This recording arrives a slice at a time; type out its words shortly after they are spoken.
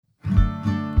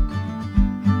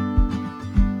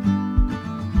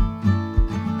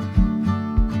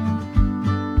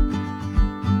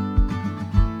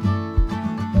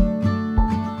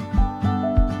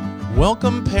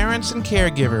Welcome, parents and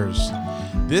caregivers.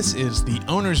 This is The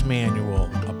Owner's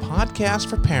Manual, a podcast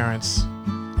for parents,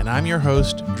 and I'm your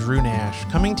host, Drew Nash,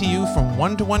 coming to you from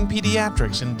One-to-One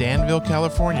Pediatrics in Danville,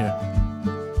 California.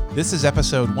 This is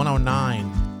episode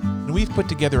 109, and we've put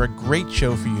together a great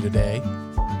show for you today.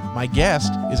 My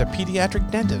guest is a pediatric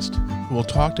dentist who will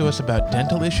talk to us about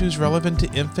dental issues relevant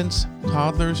to infants,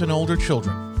 toddlers, and older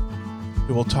children.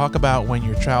 We will talk about when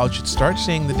your child should start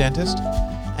seeing the dentist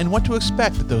and what to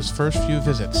expect at those first few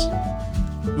visits.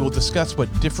 We will discuss what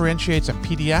differentiates a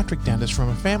pediatric dentist from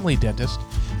a family dentist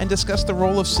and discuss the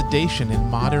role of sedation in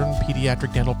modern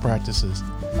pediatric dental practices.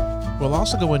 We'll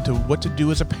also go into what to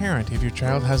do as a parent if your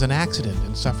child has an accident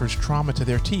and suffers trauma to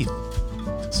their teeth.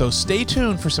 So stay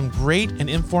tuned for some great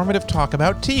and informative talk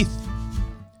about teeth.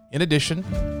 In addition,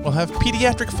 we'll have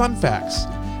Pediatric Fun Facts,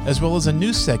 as well as a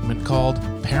new segment called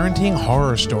Parenting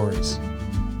Horror Stories.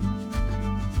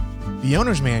 The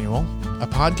Owner's Manual, a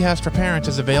podcast for parents,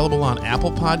 is available on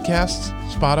Apple Podcasts,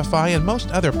 Spotify, and most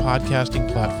other podcasting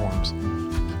platforms.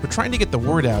 We're trying to get the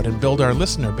word out and build our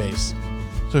listener base.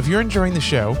 So if you're enjoying the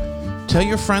show, tell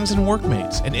your friends and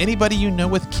workmates and anybody you know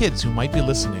with kids who might be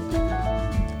listening.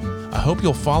 I hope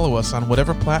you'll follow us on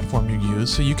whatever platform you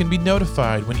use so you can be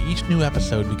notified when each new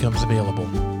episode becomes available.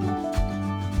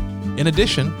 In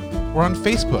addition, we're on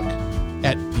Facebook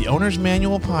at The Owner's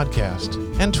Manual Podcast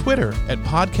and Twitter at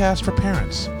Podcast for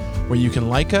Parents, where you can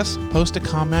like us, post a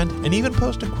comment, and even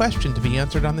post a question to be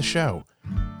answered on the show.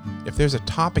 If there's a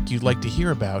topic you'd like to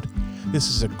hear about, this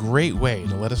is a great way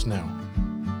to let us know.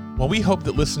 While we hope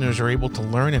that listeners are able to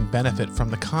learn and benefit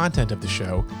from the content of the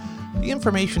show, the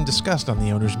information discussed on the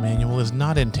Owner's Manual is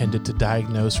not intended to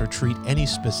diagnose or treat any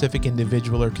specific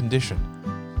individual or condition.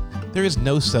 There is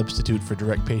no substitute for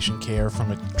direct patient care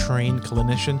from a trained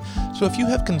clinician, so if you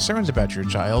have concerns about your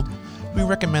child, we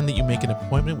recommend that you make an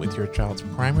appointment with your child's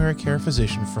primary care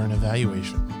physician for an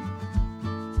evaluation.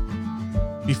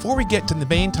 Before we get to the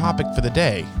main topic for the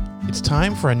day, it's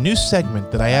time for a new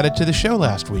segment that I added to the show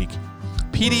last week,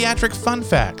 Pediatric Fun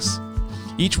Facts.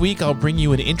 Each week I'll bring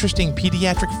you an interesting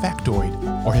pediatric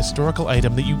factoid or historical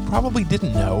item that you probably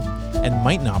didn't know and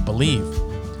might not believe.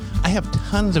 I have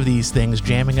tons of these things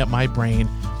jamming up my brain,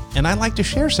 and I'd like to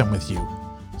share some with you.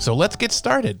 So let's get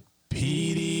started.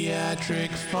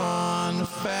 Pediatric Fun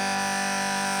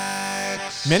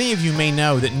Facts. Many of you may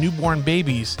know that newborn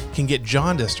babies can get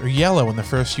jaundiced or yellow in the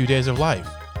first few days of life.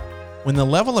 When the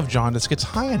level of jaundice gets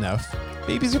high enough,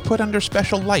 babies are put under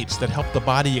special lights that help the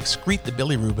body excrete the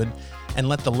bilirubin and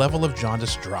let the level of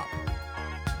jaundice drop.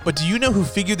 But do you know who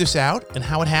figured this out and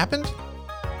how it happened?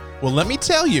 Well, let me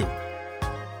tell you.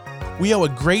 We owe a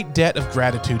great debt of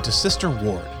gratitude to Sister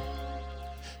Ward.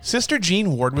 Sister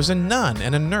Jean Ward was a nun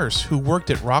and a nurse who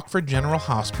worked at Rockford General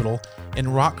Hospital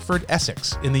in Rockford,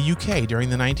 Essex, in the UK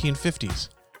during the 1950s.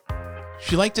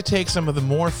 She liked to take some of the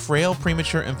more frail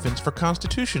premature infants for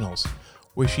constitutionals,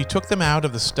 where she took them out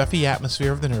of the stuffy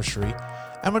atmosphere of the nursery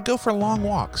and would go for long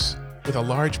walks with a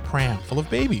large pram full of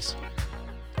babies.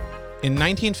 In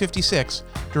 1956,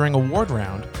 during a ward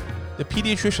round, the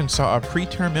pediatrician saw a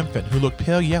preterm infant who looked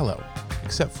pale yellow,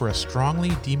 except for a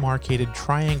strongly demarcated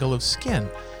triangle of skin,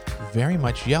 very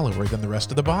much yellower than the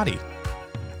rest of the body.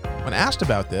 When asked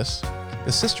about this,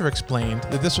 the sister explained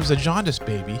that this was a jaundiced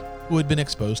baby who had been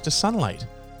exposed to sunlight.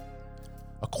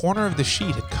 A corner of the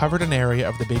sheet had covered an area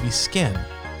of the baby's skin,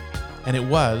 and it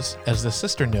was, as the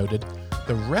sister noted,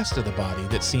 the rest of the body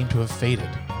that seemed to have faded.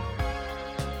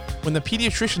 When the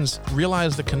pediatricians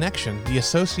realized the connection, the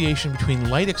association between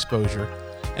light exposure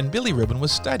and bilirubin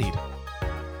was studied.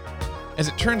 As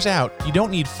it turns out, you don't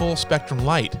need full spectrum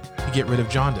light to get rid of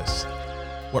jaundice.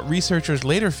 What researchers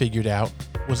later figured out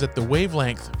was that the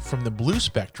wavelength from the blue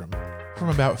spectrum, from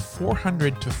about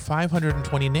 400 to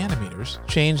 520 nanometers,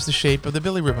 changed the shape of the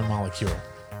bilirubin molecule.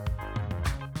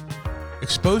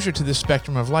 Exposure to this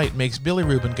spectrum of light makes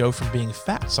bilirubin go from being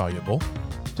fat-soluble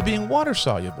to being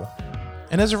water-soluble,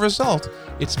 and as a result,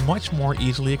 it's much more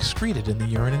easily excreted in the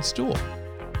urine and stool.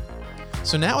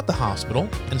 So now at the hospital,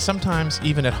 and sometimes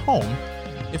even at home,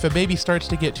 if a baby starts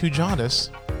to get too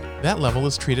jaundiced, that level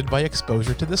is treated by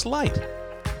exposure to this light.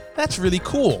 That's really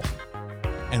cool.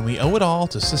 And we owe it all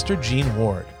to Sister Jean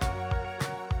Ward.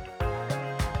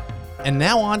 And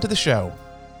now on to the show.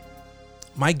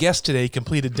 My guest today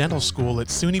completed dental school at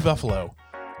SUNY Buffalo,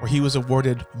 where he was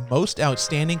awarded Most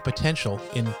Outstanding Potential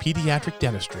in Pediatric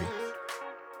Dentistry.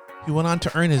 He went on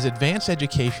to earn his advanced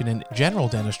education in general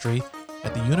dentistry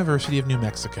at the University of New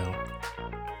Mexico.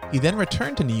 He then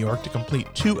returned to New York to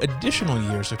complete 2 additional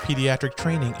years of pediatric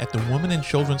training at the Women and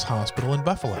Children's Hospital in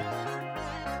Buffalo.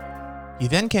 He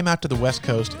then came out to the West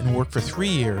Coast and worked for 3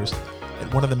 years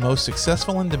at one of the most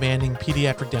successful and demanding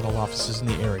pediatric dental offices in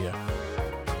the area.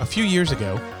 A few years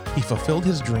ago, he fulfilled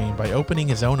his dream by opening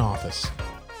his own office,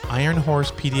 Iron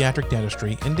Horse Pediatric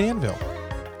Dentistry in Danville.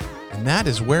 And that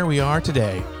is where we are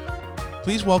today.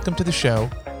 Please welcome to the show,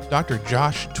 Dr.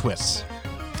 Josh Twiss.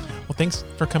 Well, thanks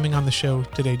for coming on the show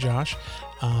today, Josh.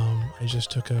 I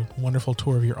just took a wonderful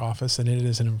tour of your office, and it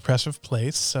is an impressive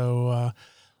place. So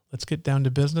let's get down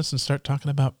to business and start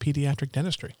talking about pediatric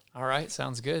dentistry. All right,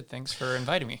 sounds good. Thanks for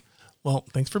inviting me. Well,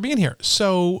 thanks for being here.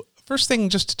 So first thing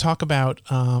just to talk about,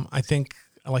 I think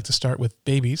I like to start with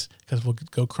babies because we'll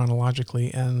go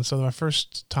chronologically. And so my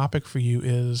first topic for you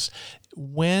is,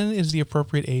 when is the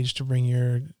appropriate age to bring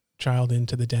your child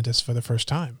into the dentist for the first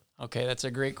time? Okay, that's a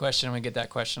great question. We get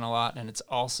that question a lot, and it's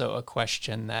also a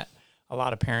question that a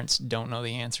lot of parents don't know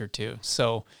the answer to.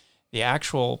 So the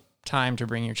actual time to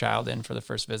bring your child in for the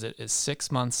first visit is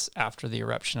 6 months after the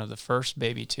eruption of the first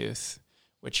baby tooth,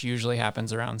 which usually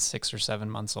happens around 6 or 7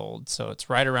 months old. So it's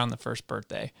right around the first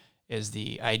birthday is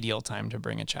the ideal time to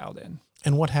bring a child in.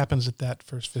 And what happens at that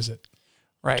first visit?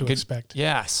 Right. To expect?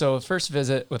 Yeah. So first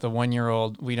visit with a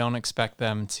 1-year-old, we don't expect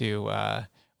them to,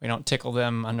 we don't tickle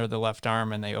them under the left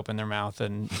arm and they open their mouth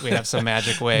and we have some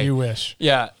magic way. You wish.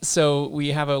 Yeah. So we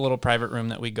have a little private room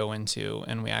that we go into,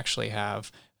 and we actually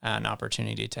have an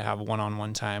opportunity to have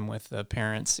one-on-one time with the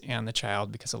parents and the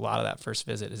child, because a lot of that first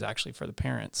visit is actually for the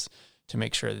parents to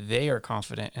make sure they are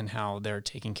confident in how they're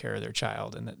taking care of their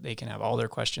child and that they can have all their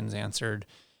questions answered.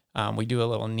 We do a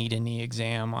little knee-to-knee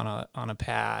exam on a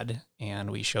pad, and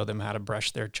we show them how to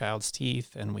brush their child's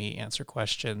teeth, and we answer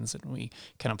questions, and we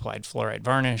can apply fluoride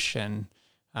varnish, and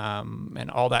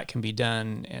all that can be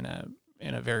done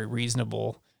in a very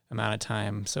reasonable amount of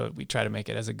time. So we try to make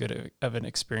it as a good of an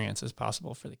experience as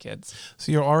possible for the kids.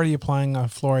 So you're already applying a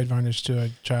fluoride varnish to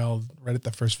a child right at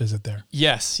the first visit there?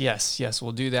 Yes.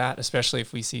 We'll do that, especially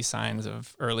if we see signs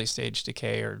of early stage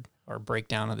decay or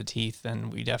breakdown of the teeth, then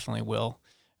we definitely will.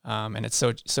 And it's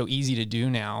so easy to do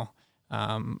now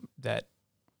that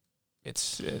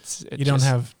it's you don't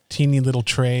have teeny little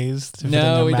trays to fit in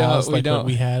their mouths like what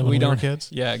we had when we were kids?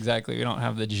 Yeah, exactly. We don't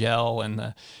have the gel and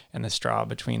the straw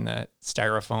between the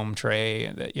styrofoam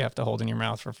tray that you have to hold in your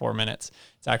mouth for 4 minutes.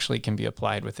 It actually can be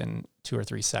applied within 2 or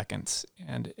 3 seconds,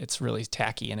 and it's really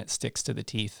tacky and it sticks to the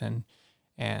teeth, and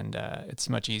it's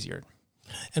much easier.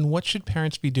 And what should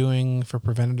parents be doing for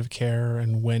preventative care,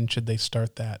 and when should they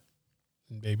start that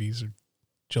in babies or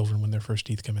children when their first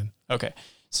teeth come in? Okay.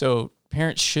 So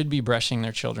parents should be brushing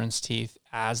their children's teeth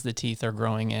as the teeth are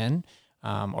growing in,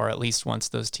 or at least once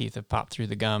those teeth have popped through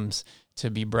the gums. To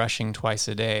be brushing twice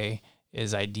a day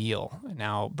is ideal.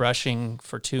 Now, brushing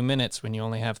for 2 minutes when you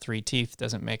only have 3 teeth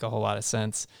doesn't make a whole lot of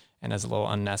sense and is a little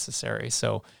unnecessary.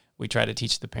 So we try to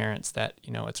teach the parents that,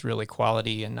 it's really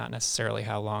quality and not necessarily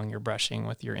how long you're brushing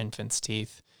with your infant's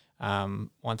teeth.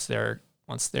 Once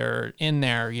they're in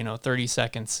there, 30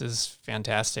 seconds is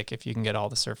fantastic if you can get all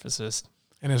the surfaces.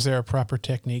 And is there a proper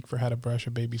technique for how to brush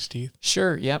a baby's teeth?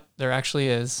 Sure. Yep. There actually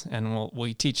is. And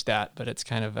we teach that, but it's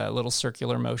kind of little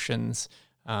circular motions.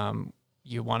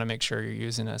 You want to make sure you're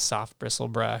using a soft bristle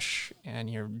brush and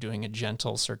you're doing a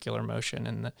gentle circular motion.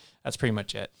 And that's pretty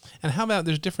much it. And how about,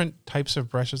 there's different types of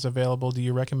brushes available. Do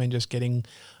you recommend just getting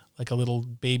like a little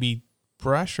baby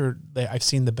brush, or I've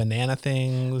seen the banana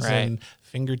things, right, and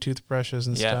finger toothbrushes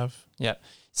and stuff? Yeah.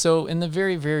 So in the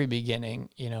very, very beginning,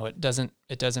 it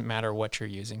doesn't matter what you're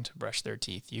using to brush their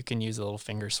teeth. You can use little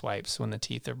finger swipes when the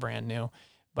teeth are brand new,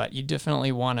 but you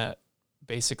definitely want to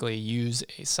basically use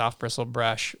a soft bristle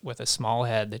brush with a small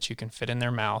head that you can fit in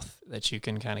their mouth, that you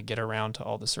can kind of get around to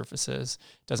all the surfaces.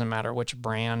 Doesn't matter which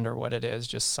brand or what it is,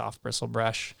 just soft bristle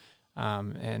brush.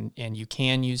 And you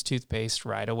can use toothpaste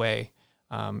right away.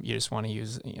 You just want to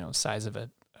use, size of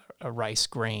a rice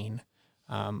grain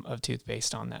of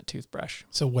toothpaste on that toothbrush.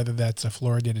 So whether that's a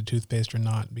fluoridated toothpaste or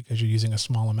not, because you're using a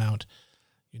small amount,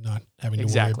 you're not having to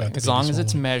worry about it. As long as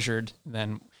it's measured,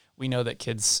 then we know that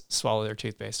kids swallow their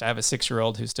toothpaste. I have a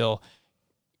 6-year-old who still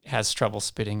has trouble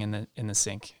spitting in the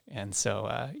sink. And so,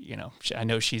 I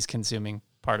know she's consuming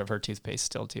part of her toothpaste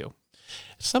still too.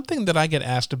 Something that I get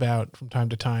asked about from time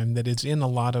to time that is in a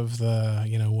lot of the,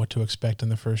 what to expect in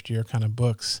the first year kind of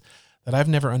books that I've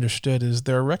never understood is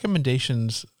there are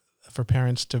recommendations for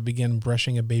parents to begin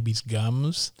brushing a baby's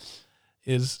gums.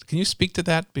 Can you speak to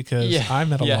that? Because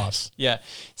I'm at a loss. Yeah.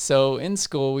 So in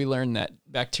school, we learned that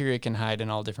bacteria can hide in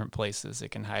all different places. It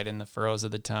can hide in the furrows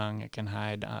of the tongue. It can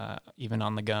hide even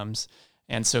on the gums.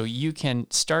 And so you can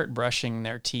start brushing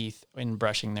their teeth and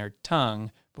brushing their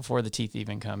tongue before the teeth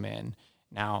even come in.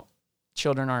 Now,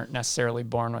 children aren't necessarily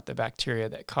born with the bacteria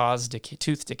that cause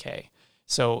tooth decay.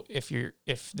 So if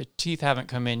the teeth haven't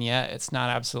come in yet, it's not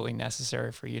absolutely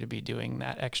necessary for you to be doing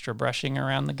that extra brushing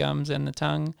around the gums and the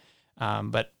tongue.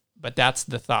 But that's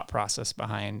the thought process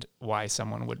behind why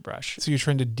someone would brush. So you're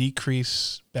trying to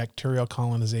decrease bacterial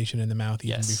colonization in the mouth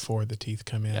even before the teeth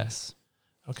come in. Yes.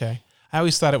 Okay. I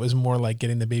always thought it was more like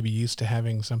getting the baby used to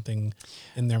having something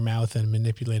in their mouth and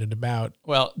manipulate it about.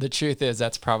 Well, the truth is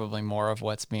that's probably more of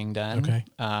what's being done. Okay.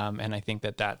 And I think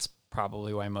that's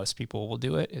probably why most people will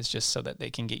do it, is just so that they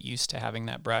can get used to having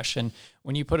that brush. And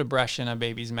when you put a brush in a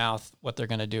baby's mouth, what they're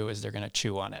going to do is they're going to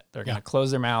chew on it. They're going to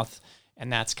close their mouth,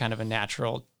 and that's kind of a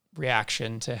natural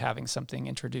reaction to having something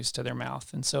introduced to their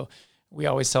mouth. And so we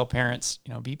always tell parents,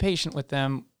 be patient with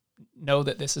them. Know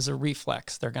that this is a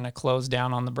reflex. They're going to close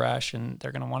down on the brush, and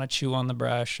they're going to want to chew on the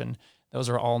brush, and those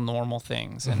are all normal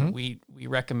things. Mm-hmm. And we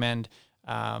recommend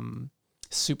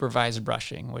supervised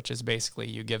brushing, which is basically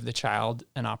you give the child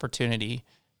an opportunity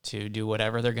to do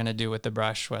whatever they're going to do with the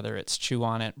brush, whether it's chew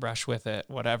on it, brush with it,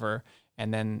 whatever.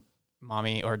 And then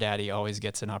mommy or daddy always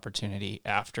gets an opportunity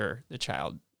after the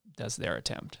child does their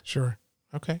attempt. Sure.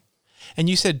 Okay. And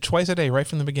you said twice a day, right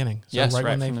from the beginning. So yes,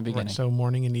 right from the beginning. So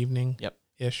morning and evening. Yep.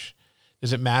 Ish.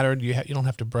 Does it matter? You don't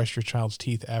have to brush your child's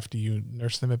teeth after you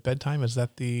nurse them at bedtime? Is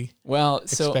that the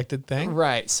expected thing?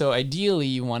 Right. So ideally,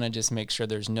 you want to just make sure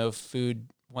there's no food.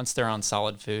 Once they're on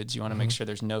solid foods, you want to make sure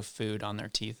there's no food on their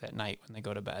teeth at night when they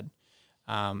go to bed.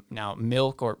 Now,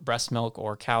 milk or breast milk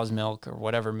or cow's milk or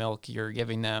whatever milk you're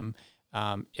giving them,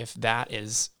 if that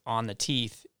is on the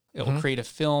teeth, it will create a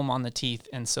film on the teeth,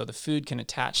 and so the food can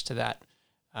attach to that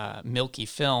milky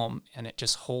film, and it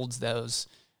just holds those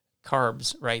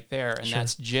carbs right there, and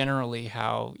that's generally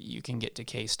how you can get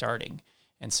decay starting.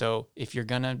 And so if you're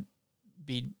going to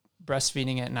be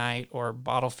breastfeeding at night or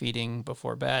bottle feeding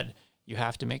before bed, you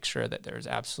have to make sure that there's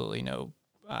absolutely no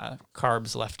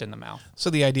carbs left in the mouth. So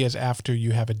the idea is after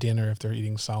you have a dinner, if they're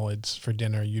eating solids for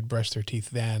dinner, you'd brush their teeth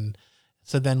then.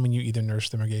 So then when you either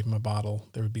nursed them or gave them a bottle,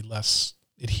 there would be less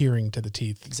adhering to the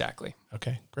teeth. Exactly.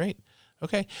 Okay, great.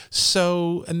 Okay.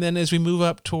 So, and then as we move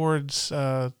up towards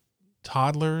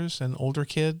toddlers and older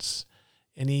kids,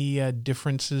 any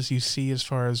differences you see as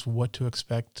far as what to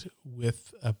expect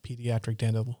with a pediatric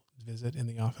dental visit in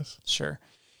the office? Sure.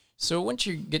 So once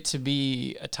you get to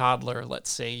be a toddler,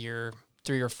 let's say you're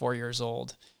 3 or 4 years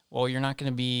old, well, you're not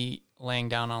going to be laying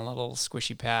down on a little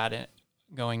squishy pad and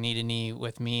going knee to knee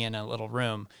with me in a little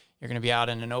room. You're going to be out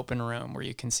in an open room where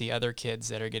you can see other kids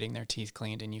that are getting their teeth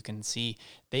cleaned, and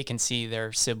they can see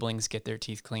their siblings get their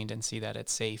teeth cleaned and see that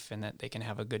it's safe and that they can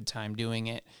have a good time doing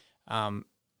it.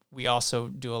 We also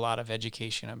do a lot of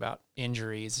education about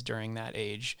injuries during that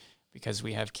age, because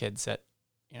we have kids that,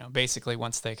 basically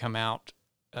once they come out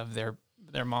of their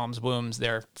mom's wombs,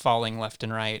 they're falling left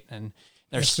and right. And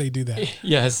yes, they do that.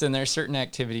 Yes, and there's certain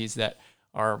activities that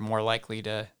are more likely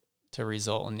to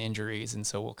result in injuries, and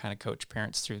so we'll kind of coach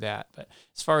parents through that. But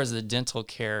as far as the dental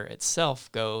care itself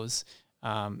goes,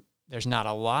 there's not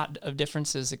a lot of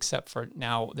differences, except for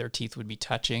now their teeth would be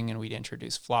touching, and we'd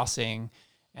introduce flossing,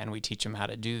 and we teach them how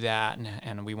to do that,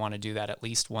 and we want to do that at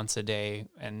least once a day,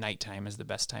 and nighttime is the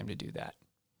best time to do that.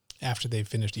 After they've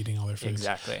finished eating all their foods.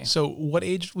 Exactly. So what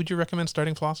age would you recommend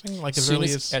starting flossing? Like as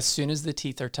soon as the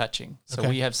teeth are touching. So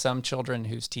we have some children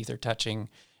whose teeth are touching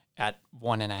at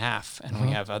 1.5, and we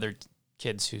have other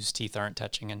kids whose teeth aren't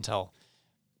touching until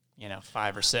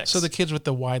 5 or 6. So the kids with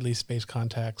the widely spaced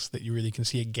contacts that you really can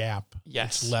see a gap,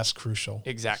 yes, it's less crucial.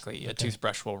 Exactly. A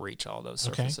toothbrush will reach all those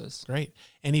surfaces. Okay, great.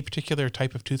 Any particular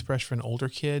type of toothbrush for an older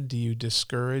kid? Do you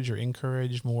discourage or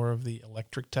encourage more of the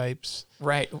electric types?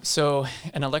 Right. So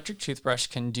an electric toothbrush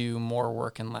can do more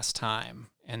work in less time.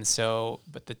 And so,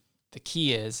 but the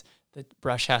key is the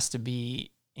brush has to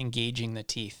be engaging the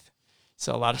teeth.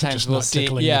 So a lot of times we'll see,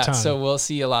 so we'll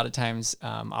see a lot of times,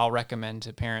 I'll recommend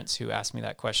to parents who ask me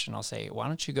that question, I'll say, why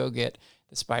don't you go get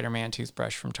the Spider-Man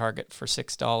toothbrush from Target for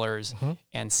 $6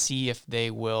 and see if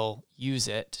they will use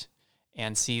it,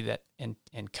 and see that, and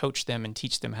coach them and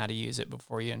teach them how to use it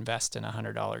before you invest in a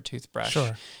 $100 toothbrush.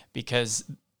 Sure. Because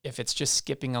if it's just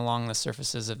skipping along the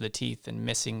surfaces of the teeth and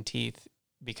missing teeth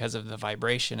because of the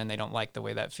vibration and they don't like the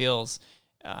way that feels,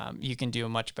 you can do a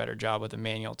much better job with a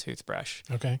manual toothbrush.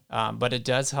 Okay. But it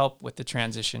does help with the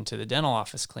transition to the dental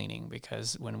office cleaning,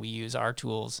 because when we use our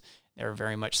tools, they're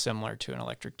very much similar to an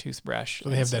electric toothbrush. So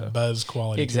they have that buzz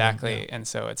quality. Exactly. And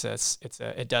so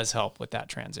it does help with that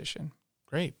transition.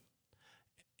 Great.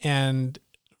 And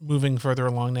moving further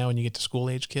along now, when you get to school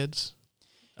age kids,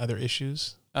 other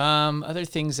issues? Other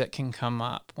things that can come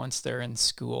up once they're in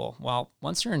school. Well,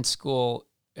 once you're in school,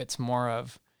 it's more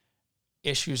of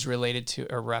issues related to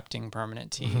erupting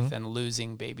permanent teeth and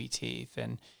losing baby teeth.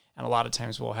 And And a lot of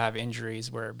times we'll have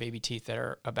injuries where baby teeth that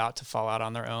are about to fall out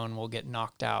on their own will get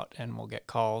knocked out, and we'll get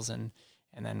calls, and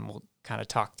then we'll kind of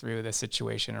talk through the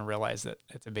situation and realize that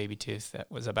it's a baby tooth that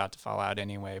was about to fall out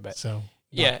anyway. But so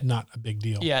yeah, not a big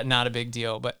deal. Yeah, not a big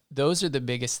deal. But those are the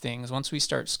biggest things. Once we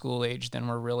start school age, then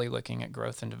we're really looking at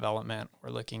growth and development.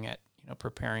 We're looking at,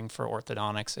 preparing for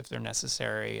orthodontics if they're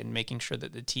necessary, and making sure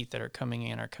that the teeth that are coming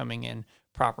in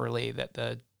properly, that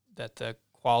the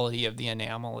quality of the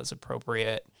enamel is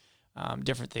appropriate,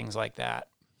 different things like that.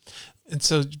 And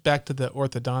so back to the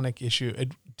orthodontic issue,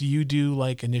 do you do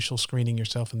like initial screening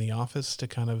yourself in the office to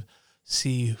kind of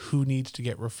see who needs to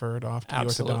get referred off to the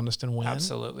orthodontist and when?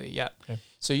 Absolutely, yeah. Okay.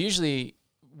 So usually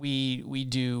we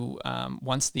do,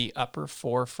 once the upper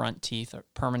 4 front teeth, or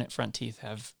permanent front teeth,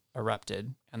 have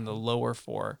erupted, and the lower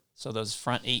 4, so those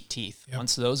front 8 teeth,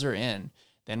 once those are in,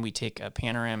 then we take a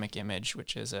panoramic image,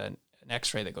 which is an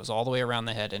x-ray that goes all the way around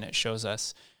the head, and it shows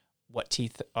us what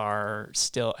teeth are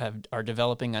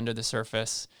developing under the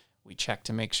surface. We check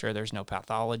to make sure there's no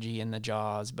pathology in the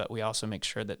jaws, but we also make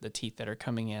sure that the teeth that are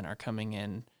coming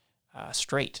in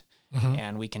straight. Mm-hmm.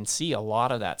 And we can see a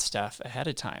lot of that stuff ahead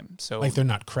of time. So like they're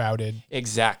not crowded.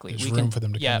 Exactly. There's room for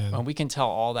them to come in. And we can tell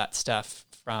all that stuff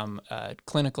from a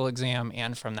clinical exam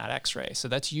and from that x-ray. So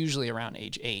that's usually around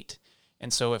age 8.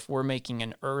 And so if we're making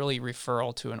an early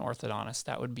referral to an orthodontist,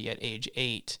 that would be at age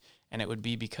 8, and it would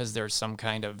be because there's some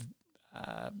kind of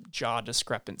jaw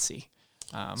discrepancy.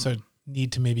 So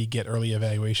need to maybe get early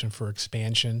evaluation for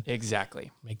expansion.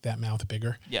 Exactly. Make that mouth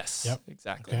bigger. Yes. Yep.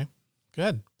 Exactly. Okay.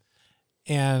 Good.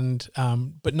 And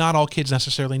but not all kids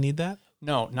necessarily need that?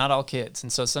 No, not all kids.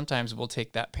 And so sometimes we'll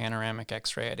take that panoramic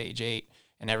x-ray at age 8,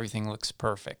 and everything looks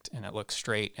perfect, and it looks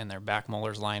straight, and their back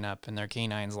molars line up, and their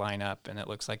canines line up, and it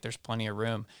looks like there's plenty of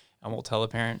room. And we'll tell the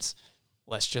parents,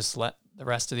 let's just let the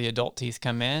rest of the adult teeth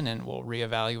come in, and we'll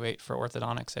reevaluate for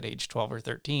orthodontics at age 12 or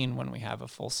 13 when we have a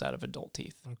full set of adult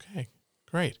teeth. Okay,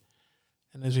 great.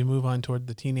 And as we move on toward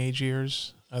the teenage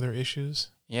years, other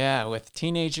issues? Yeah, with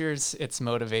teenagers, it's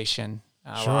motivation.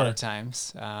 A lot of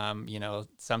times,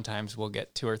 sometimes we'll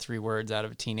get 2 or 3 words out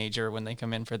of a teenager when they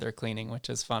come in for their cleaning, which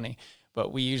is funny.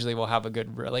 But we usually will have a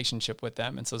good relationship with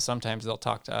them. And so sometimes they'll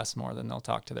talk to us more than they'll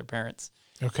talk to their parents.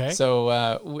 Okay.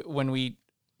 So when we,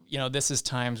 this is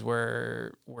times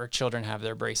where children have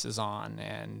their braces on,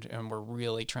 and we're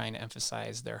really trying to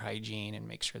emphasize their hygiene and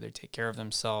make sure they take care of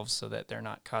themselves so that they're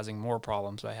not causing more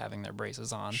problems by having their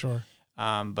braces on. Sure.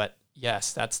 But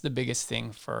yes, that's the biggest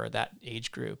thing for that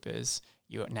age group is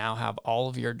you now have all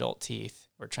of your adult teeth.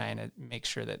 We're trying to make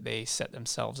sure that they set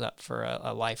themselves up for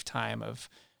a lifetime of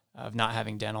not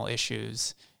having dental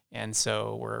issues. And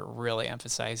so we're really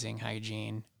emphasizing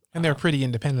hygiene. And they're pretty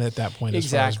independent at that point.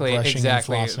 Exactly, as far as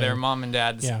exactly. and flossing. Their moms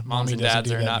and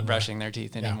dads are not brushing their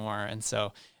teeth Yeah. anymore. And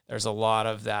so there's a lot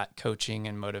of that coaching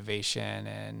and motivation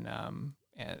and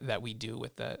that we do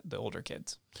with the older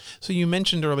kids. So you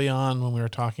mentioned early on when we were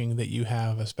talking that you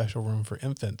have a special room for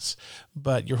infants,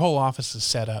 but your whole office is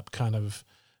set up kind of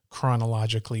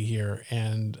chronologically here.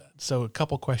 And so a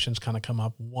couple questions kind of come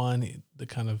up. One, the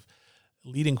kind of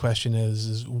leading question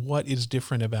is what is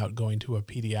different about going to a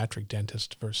pediatric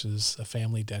dentist versus a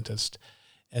family dentist?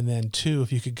 And then 2,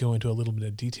 if you could go into a little bit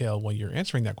of detail while you're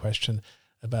answering that question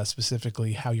about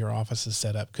specifically how your office is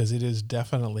set up, because it is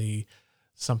definitely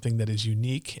something that is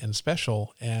unique and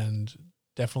special and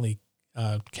definitely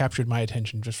captured my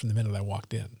attention just from the minute I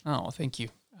walked in. Oh, thank you.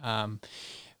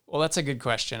 Well, that's a good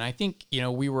question. I think,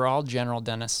 we were all general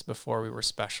dentists before we were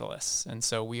specialists. And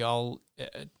so we all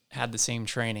had the same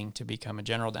training to become a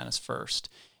general dentist first.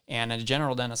 And in a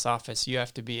general dentist's office, you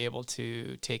have to be able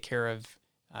to take care of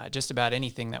just about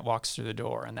anything that walks through the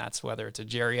door. And that's whether it's a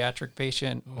geriatric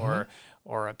patient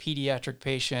or a pediatric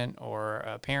patient or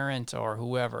a parent or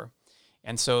whoever.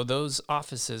 And so those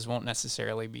offices won't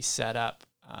necessarily be set up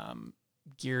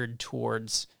geared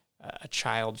towards a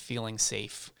child feeling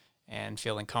safe and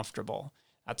feeling comfortable.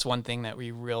 That's one thing that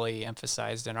we really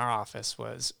emphasized in our office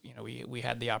was, we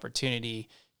had the opportunity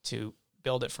to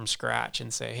build it from scratch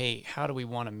and say, hey, how do we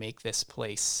want to make this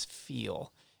place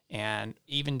feel? And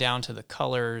even down to the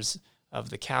colors of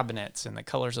the cabinets and the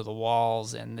colors of the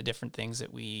walls and the different things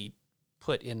that we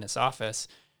put in this office,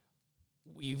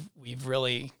 we've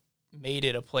really made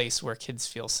it a place where kids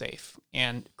feel safe.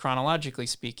 And chronologically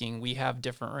speaking, we have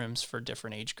different rooms for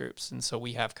different age groups. And so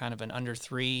we have kind of an under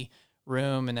 3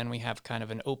 room, and then we have kind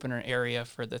of an opener area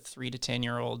for the 3 to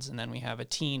 10-year-olds, and then we have a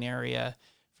teen area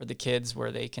for the kids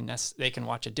where they can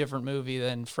watch a different movie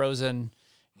than Frozen,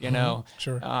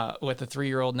 Sure. with a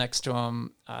 3-year-old next to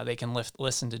them. They can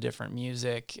listen to different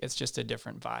music. It's just a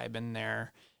different vibe in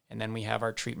there. And then we have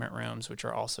our treatment rooms, which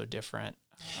are also different.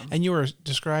 And you were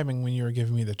describing when you were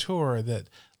giving me the tour that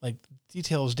like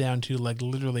details down to like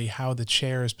literally how the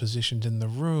chair is positioned in the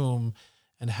room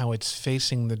and how it's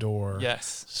facing the door.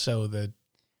 Yes. So the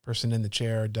person in the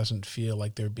chair doesn't feel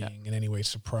like they're being in any way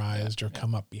surprised or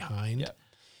come up behind. Yeah.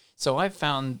 So I've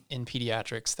found in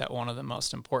pediatrics that one of the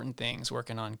most important things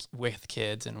working on with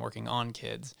kids and working on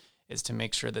kids is to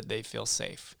make sure that they feel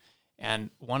safe. And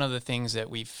one of the things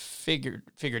that we've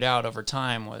figured out over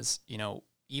time was,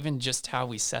 even just how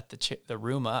we set the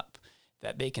room up,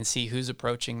 that they can see who's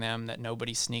approaching them, that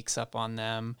nobody sneaks up on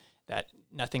them, that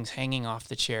nothing's hanging off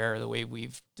the chair. The way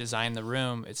we've designed the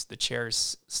room, it's the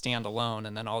chairs stand alone,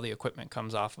 and then all the equipment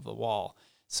comes off of the wall.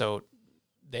 So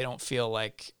they don't feel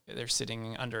like they're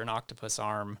sitting under an octopus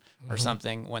arm or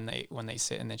something when they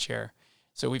sit in the chair.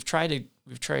 So we've tried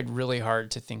really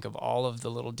hard to think of all of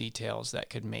the little details that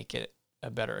could make it a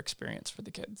better experience for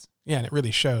the kids. Yeah, and it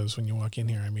really shows when you walk in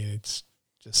here. I mean, it's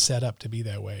just set up to be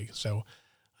that way. So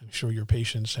I'm sure your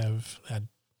patients have had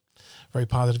very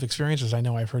positive experiences. I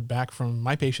know I've heard back from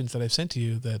my patients that I've sent to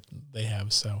you that they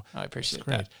have. So I appreciate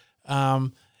great.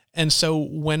 that. And so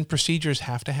when procedures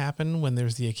have to happen, when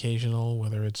there's the occasional,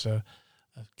 whether it's a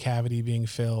cavity being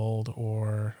filled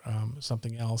or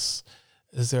something else,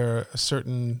 is there a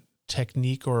certain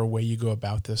technique or a way you go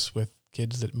about this with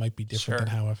kids that might be different than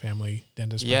how a family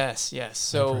dentist Yes.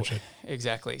 So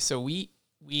exactly. So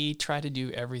we try to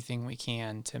do everything we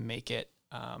can to make it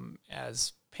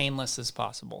as painless as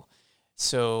possible.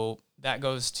 So that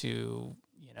goes to,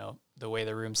 the way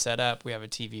the room's set up. We have a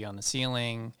TV on the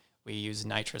ceiling. We use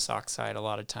nitrous oxide a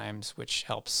lot of times, which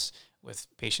helps with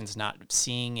patients not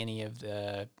seeing any of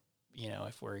the,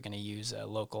 if we're going to use a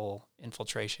local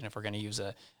infiltration, if we're going to use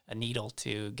a needle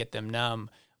to get them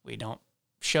numb, we don't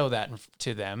show that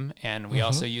to them. And we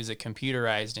also use a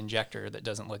computerized injector that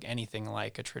doesn't look anything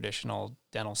like a traditional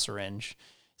dental syringe.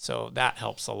 So that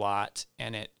helps a lot.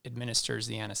 And it administers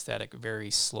the anesthetic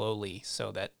very slowly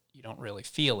so that you don't really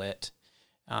feel it.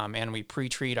 And we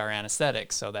pre-treat our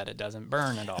anesthetics so that it doesn't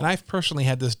burn at all. And I've personally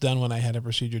had this done when I had a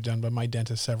procedure done by my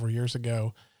dentist several years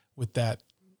ago with that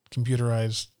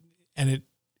computerized, and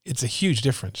it's a huge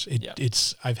difference.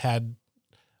 I've had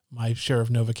my share of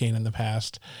Novocaine in the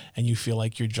past, and you feel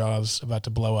like your jaw's about to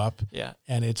blow up. Yeah.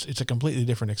 And it's a completely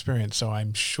different experience. So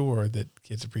I'm sure that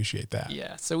kids appreciate that.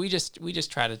 Yeah. So we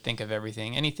just try to think of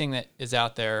everything. Anything that is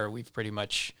out there, we've pretty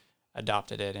much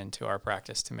adopted it into our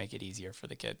practice to make it easier for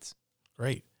the kids.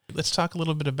 Great. Let's talk a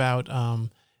little bit about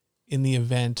in the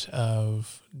event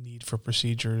of need for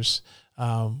procedures,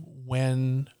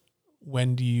 when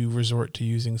do you resort to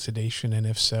using sedation? And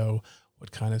if so,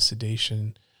 what kind of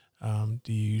sedation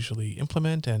do you usually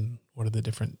implement, and what are the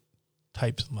different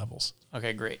types and levels?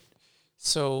 Okay, great.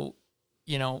 So,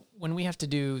 when we have to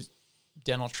do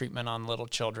dental treatment on little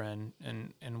children,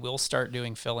 and we'll start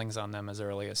doing fillings on them as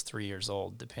early as 3 years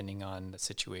old, depending on the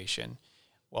situation.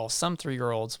 Well, some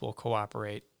 3-year-olds will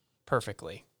cooperate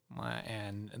perfectly,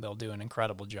 and they'll do an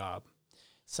incredible job.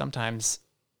 Sometimes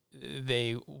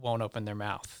they won't open their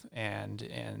mouth,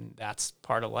 and that's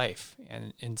part of life.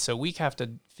 And so we have to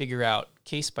figure out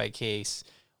case by case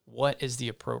what is the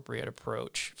appropriate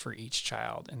approach for each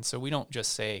child. And so we don't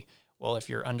just say, well, if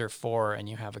you're under 4 and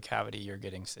you have a cavity, you're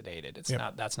getting sedated.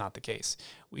 That's not the case.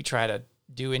 We try to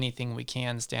do anything we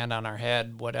can, stand on our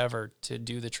head, whatever, to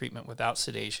do the treatment without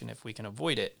sedation if we can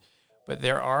avoid it. But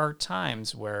there are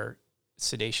times where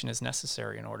sedation is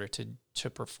necessary in order to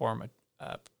perform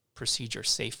a procedure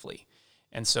safely.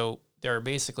 And so there are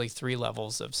basically 3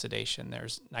 levels of sedation.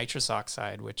 There's nitrous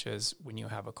oxide, which is when you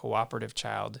have a cooperative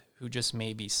child who just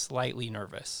may be slightly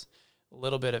nervous, a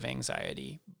little bit of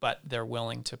anxiety, but they're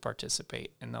willing to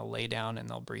participate, and they'll lay down and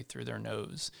they'll breathe through their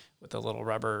nose with a little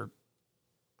rubber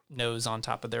nose on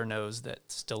top of their nose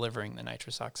that's delivering the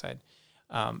nitrous oxide.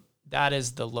 That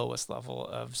is the lowest level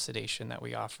of sedation that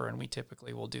we offer, and we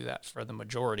typically will do that for the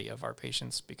majority of our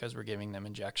patients because we're giving them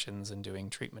injections and doing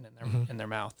treatment in their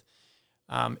mouth.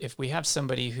 If we have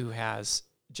somebody who has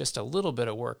just a little bit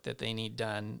of work that they need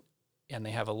done, and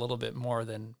they have a little bit more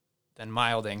than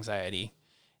mild anxiety,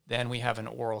 then we have an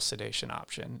oral sedation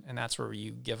option, and that's where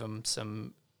you give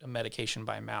them a medication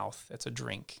by mouth. It's a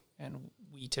drink, and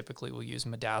we typically will use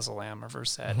midazolam or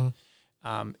Versed.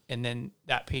 And then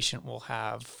that patient will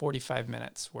have 45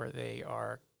 minutes where they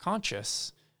are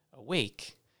conscious,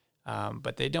 awake,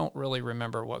 but they don't really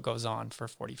remember what goes on for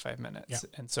 45 minutes. Yeah.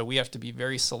 And so we have to be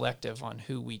very selective on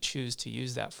who we choose to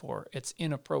use that for. It's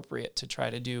inappropriate to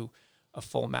try to do a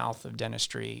full mouth of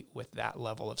dentistry with that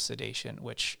level of sedation,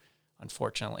 which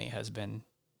unfortunately has been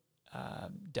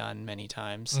done many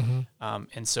times.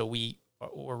 And so we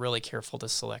we're really careful to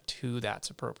select who that's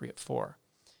appropriate for.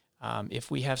 If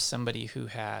we have somebody who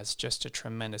has just a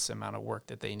tremendous amount of work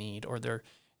that they need, or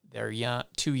they're young,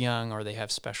 too young, or they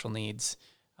have special needs,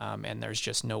 and there's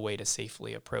just no way to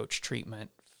safely approach treatment,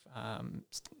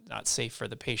 not safe for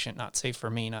the patient, not safe for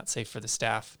me, not safe for the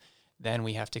staff, then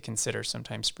we have to consider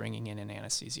sometimes bringing in an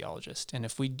anesthesiologist. And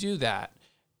if we do that,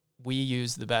 we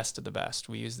use the best of the best.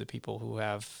 We use the people who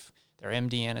have their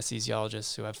MD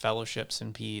anesthesiologists, who have fellowships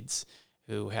in peds,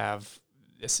 who have,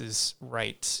 this is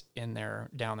right in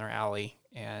down their alley.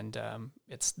 And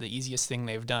it's the easiest thing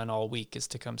they've done all week is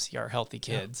to come see our healthy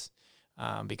kids,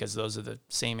 because those are the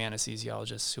same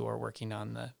anesthesiologists who are working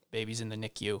on the babies in the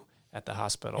NICU at the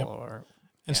hospital.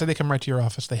 And so they come right to your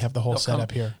office. They have the whole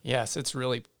setup here. Yes, it's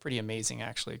really pretty amazing,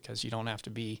 actually, because you don't have to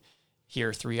be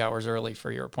here 3 hours early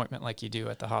for your appointment like you do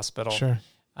at the hospital. Sure.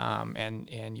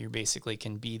 And you basically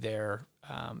can be there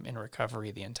in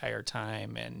recovery the entire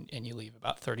time, and you leave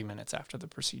about 30 minutes after the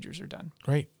procedures are done.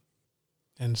 Great.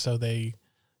 And so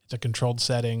it's a controlled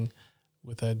setting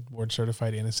with a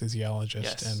board-certified anesthesiologist,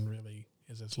 Yes. and really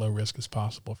is as low risk as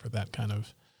possible for that kind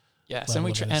of Yes,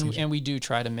 and we do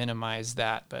try to minimize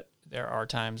that, but there are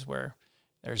times where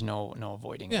there's no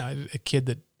avoiding it. Yeah, a kid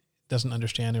that doesn't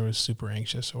understand or is super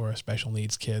anxious, or a special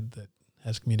needs kid that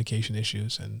has communication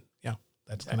issues, and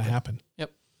that's going to happen.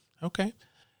 Yep. Okay.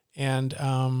 And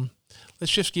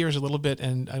let's shift gears a little bit,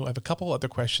 and I have a couple other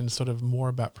questions sort of more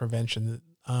about prevention.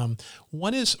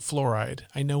 One is fluoride.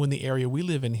 I know in the area we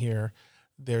live in here,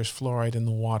 there's fluoride in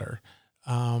the water.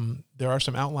 There are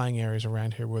some outlying areas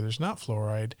around here where there's not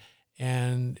fluoride.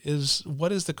 And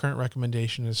what is the current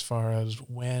recommendation as far as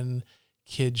when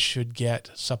kids should get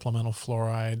supplemental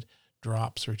fluoride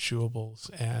drops or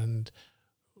chewables? And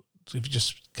if you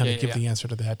just kind of give the answer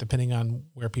to that, depending on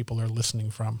where people are listening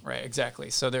from. Right,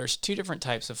 exactly. So there's two different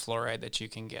types of fluoride that you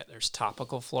can get. There's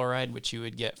topical fluoride, which you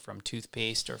would get from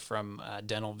toothpaste or from a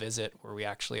dental visit, where we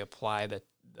actually apply the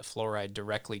fluoride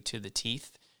directly to the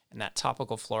teeth. And that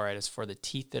topical fluoride is for the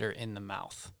teeth that are in the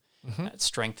mouth. Mm-hmm. That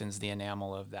strengthens the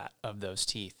enamel of those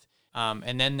teeth.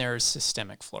 And then there's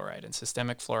systemic fluoride. And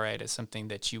systemic fluoride is something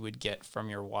that you would get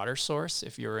from your water source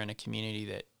if you're in a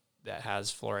community that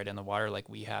has fluoride in the water like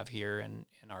we have here in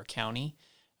our county.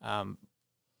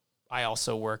 I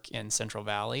also work in Central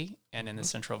Valley, and in the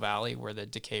Central Valley, where the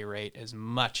decay rate is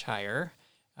much higher,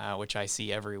 which I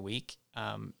see every week,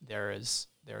 there is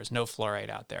no fluoride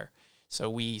out there. So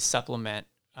we supplement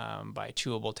by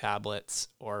chewable tablets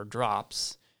or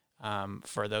drops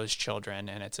for those children,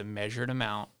 and it's a measured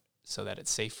amount so that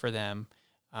it's safe for them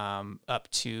up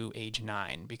to age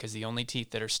 9, because the only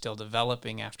teeth that are still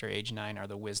developing after age 9 are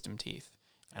the wisdom teeth.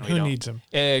 And who needs them?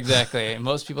 Exactly.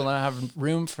 Most people don't have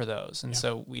room for those, and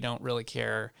so we don't really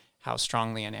care how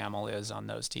strong the enamel is on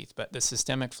those teeth. But the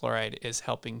systemic fluoride is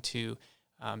helping to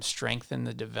strengthen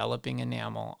the developing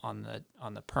enamel on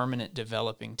the permanent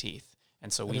developing teeth,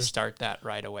 and so we start that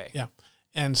right away. Yeah,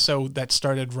 and so that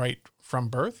started right from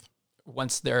birth?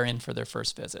 Once they're in for their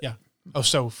first visit. Yeah. Oh,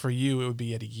 so for you, it would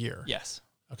be at a year? Yes.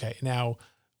 Okay. Now,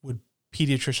 would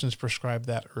pediatricians prescribe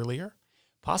that earlier?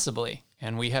 Possibly.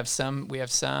 And we have some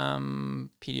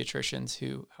pediatricians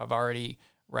who have already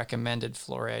recommended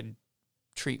fluoride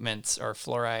treatments or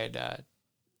fluoride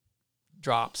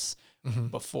drops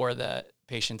before the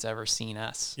patient's ever seen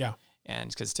us. Yeah.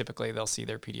 And because typically they'll see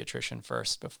their pediatrician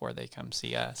first before they come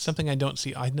see us. Something I don't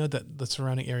see. I know that the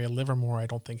surrounding area, Livermore, I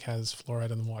don't think has fluoride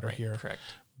in the water here. Correct.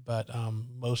 But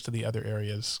most of the other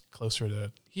areas closer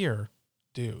to here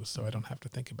do, so I don't have to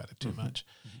think about it too much.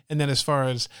 And then as far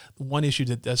as one issue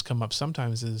that does come up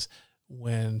sometimes is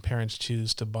when parents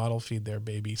choose to bottle feed their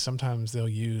baby, sometimes they'll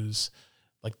use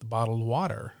like the bottled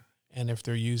water. And if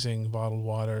they're using bottled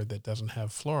water that doesn't have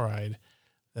fluoride,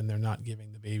 then they're not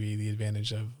giving the baby the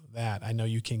advantage of that. I know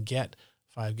you can get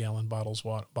 5-gallon bottles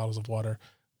of water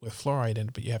with fluoride in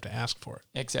it, but you have to ask for it.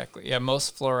 Exactly. Yeah,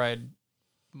 most water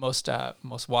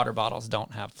bottles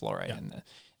don't have fluoride in them.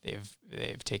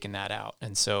 They've taken that out.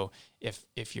 And so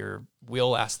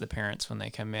we'll ask the parents when they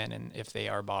come in, and if they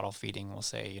are bottle feeding, we'll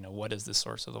say, what is the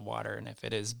source of the water? And if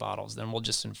it is bottles, then we'll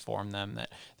just inform them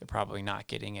that they're probably not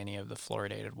getting any of the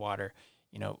fluoridated water.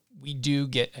 We do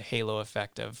get a halo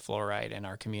effect of fluoride in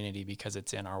our community because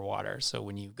it's in our water. So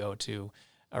when you go to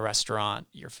a restaurant,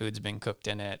 your food's been cooked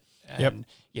in it. And,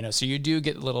 so you do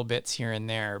get little bits here and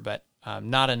there, but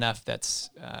not enough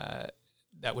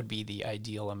that would be the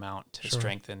ideal amount to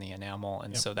strengthen the enamel.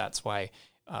 And so that's why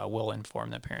we'll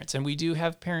inform the parents. And we do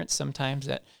have parents sometimes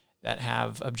that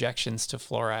have objections to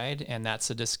fluoride, and that's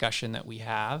a discussion that we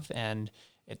have, and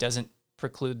it doesn't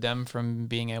preclude them from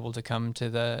being able to come to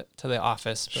the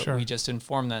office, but we just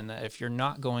inform them that if you're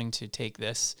not going to take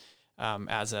this,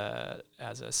 as a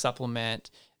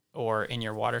supplement or in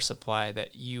your water supply,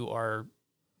 that you are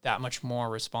that much more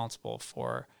responsible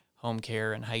for home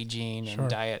care and hygiene and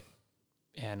diet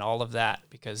and all of that,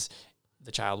 because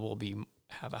the child will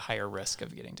have a higher risk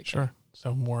of getting to care. Sure.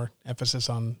 So more emphasis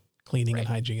on cleaning and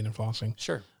hygiene and flossing.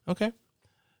 Sure. Okay.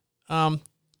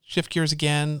 Shift gears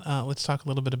again. Let's talk a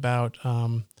little bit about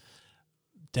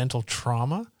dental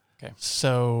trauma. Okay.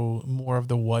 So more of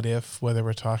the what if, whether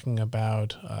we're talking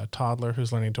about a toddler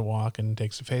who's learning to walk and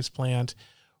takes a face plant,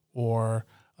 or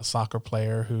a soccer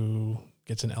player who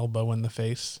gets an elbow in the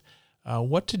face.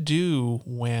 What to do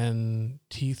when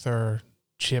teeth are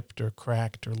chipped or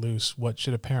cracked or loose? What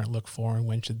should a parent look for, and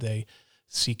when should they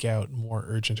seek out more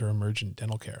urgent or emergent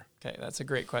dental care? Okay, that's a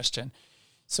great question.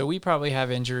 So we probably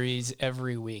have injuries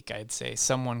every week. I'd say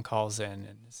someone calls in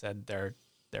and said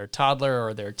their toddler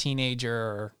or their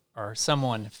teenager or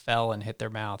someone fell and hit their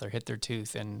mouth or hit their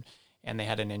tooth and they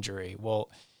had an injury. Well,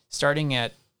 starting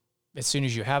at as soon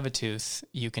as you have a tooth,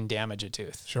 you can damage a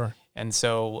tooth. Sure. And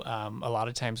so a lot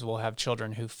of times we'll have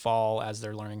children who fall as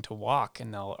they're learning to walk,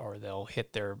 and they'll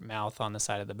hit their mouth on the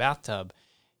side of the bathtub.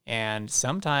 And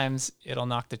sometimes it'll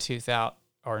knock the tooth out,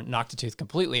 or knock the tooth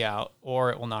completely out,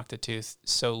 or it will knock the tooth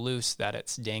so loose that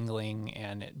it's dangling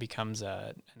and it becomes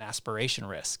an aspiration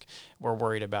risk. We're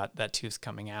worried about that tooth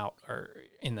coming out or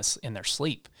in their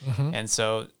sleep. Mm-hmm. And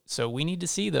so we need to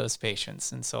see those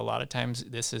patients. And so a lot of times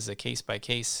this is a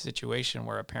case-by-case situation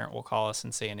where a parent will call us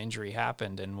and say an injury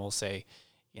happened, and we'll say,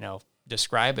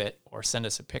 describe it or send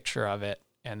us a picture of it,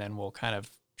 and then we'll kind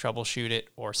of troubleshoot it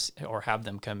or have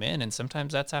them come in. And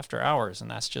sometimes that's after hours,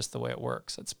 and that's just the way it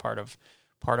works. It's part of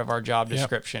our job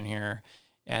description here.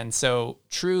 And so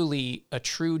truly a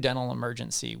true dental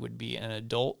emergency would be an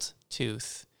adult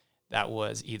tooth that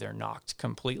was either knocked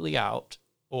completely out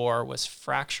or was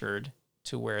fractured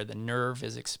to where the nerve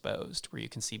is exposed, where you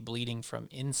can see bleeding from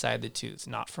inside the tooth,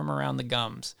 not from around the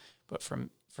gums, but from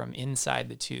inside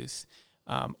the tooth.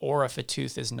 Or if a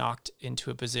tooth is knocked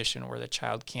into a position where the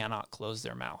child cannot close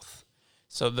their mouth.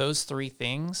 So those three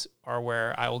things are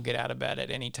where I will get out of bed at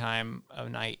any time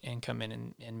of night and come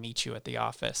in and meet you at the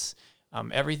office.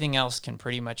 Everything else can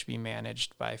pretty much be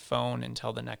managed by phone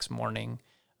until the next morning.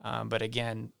 But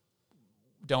again,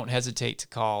 don't hesitate to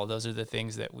call. Those are the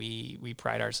things that we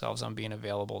pride ourselves on being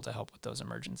available to help with those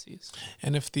emergencies.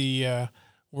 And if the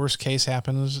worst case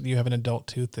happens, you have an adult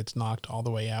tooth that's knocked all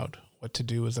the way out, what to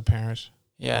do as a parent?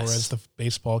 Yes. Or as the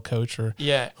baseball coach or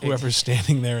whoever's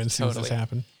standing there and sees this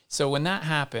happen? So when that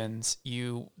happens,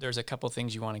 there's a couple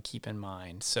things you want to keep in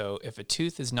mind. So if a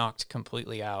tooth is knocked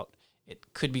completely out,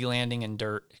 it could be landing in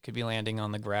dirt, it could be landing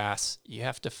on the grass. You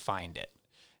have to find it.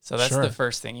 So that's the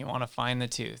first thing. You want to find the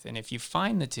tooth. And if you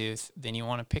find the tooth, then you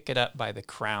want to pick it up by the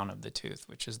crown of the tooth,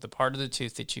 which is the part of the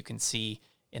tooth that you can see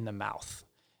in the mouth.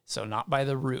 So not by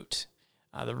the root.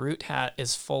 The root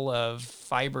is full of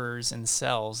fibers and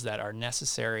cells that are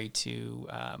necessary to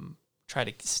try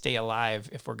to stay alive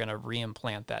if we're going to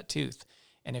reimplant that tooth.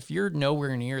 And if you're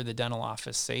nowhere near the dental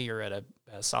office, say you're at a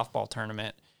softball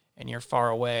tournament and you're far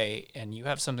away and you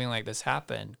have something like this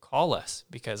happen, call us,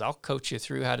 because I'll coach you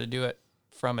through how to do it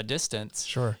from a distance.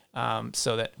 Sure.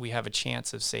 So that we have a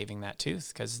chance of saving that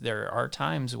tooth, because there are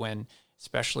times when,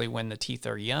 especially when the teeth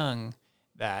are young,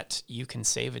 that you can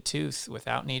save a tooth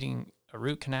without needing a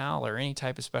root canal or any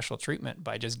type of special treatment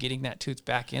by just getting that tooth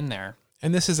back in there.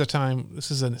 And this is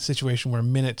a situation where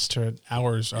minutes to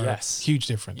hours are a huge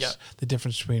difference. Yep. The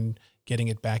difference between getting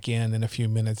it back in a few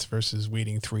minutes versus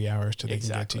waiting 3 hours till they can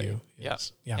get to you.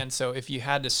 Yes. Yeah. And so if you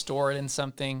had to store it in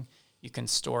something, you can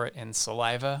store it in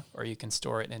saliva or you can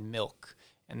store it in milk.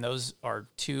 And those are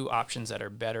two options that are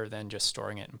better than just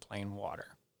storing it in plain water.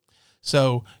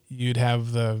 So you'd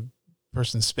have the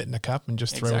person spit in a cup and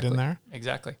just throw it in there?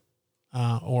 Exactly.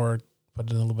 Or put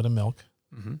it in a little bit of milk.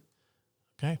 Mm-hmm.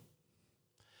 Okay.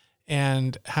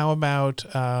 And how about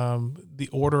the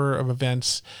order of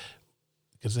events?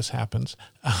 Because this happens.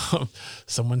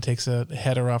 Someone takes a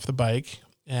header off the bike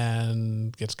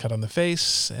and gets cut on the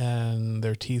face, and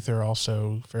their teeth are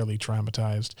also fairly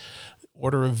traumatized.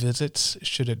 Order of visits,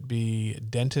 should it be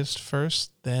dentist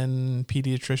first, then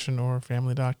pediatrician or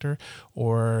family doctor,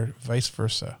 or vice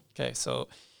versa? Okay, so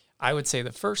I would say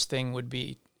the first thing would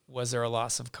be, was there a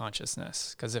loss of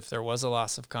consciousness? Because if there was a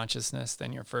loss of consciousness,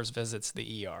 then your first visit's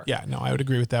the ER. Yeah, no, I would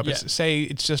agree with that. But say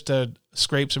it's just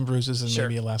scrapes and bruises and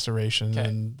maybe a laceration,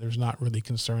 and there's not really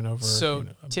concern over. So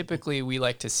typically we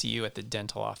like to see you at the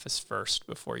dental office first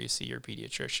before you see your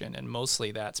pediatrician. And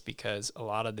mostly that's because a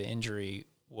lot of the injury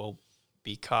will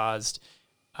be caused,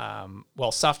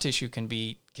 soft tissue can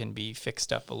be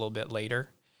fixed up a little bit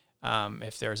later.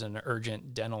 If there's an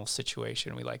urgent dental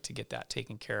situation, we like to get that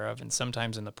taken care of. And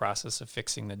sometimes in the process of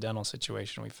fixing the dental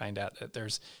situation, we find out that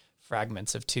there's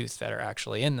fragments of tooth that are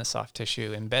actually in the soft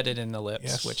tissue embedded in the lips,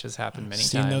 Yes. which has happened many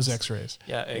Seen times. those x-rays.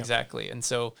 Yeah, exactly. And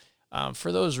so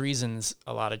for those reasons,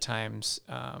 a lot of times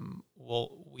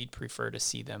we'd prefer to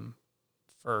see them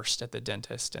first at the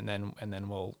dentist, and then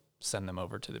we'll send them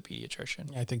over to the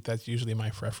pediatrician. I think that's usually my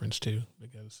preference too,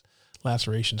 because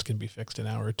lacerations can be fixed an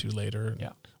hour or two later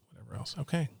and whatever else.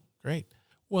 Okay, great.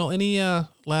 Well, any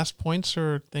last points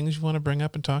or things you want to bring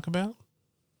up and talk about?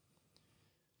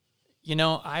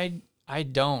 I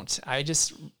don't. I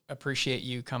just appreciate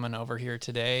you coming over here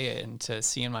today and to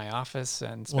see in my office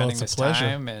and spending this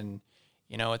time. And,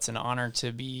 it's an honor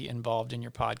to be involved in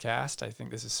your podcast. I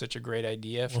think this is such a great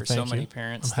idea for so many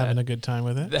parents. I'm having a good time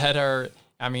with it.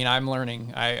 I'm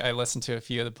learning. I listened to a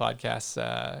few of the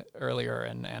podcasts earlier,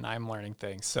 and I'm learning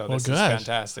things. So this is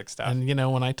fantastic stuff. And,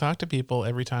 when I talk to people,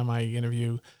 every time I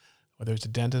interview, whether it's a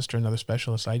dentist or another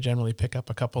specialist, I generally pick up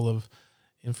a couple of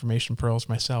information pearls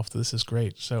myself. This is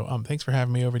great. So thanks for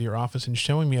having me over to your office and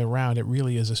showing me around. It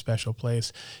really is a special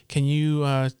place. Can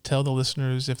you tell the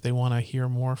listeners if they want to hear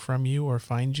more from you or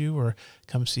find you or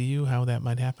come see you, how that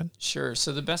might happen? Sure.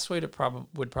 So the best way to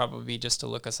would probably be just to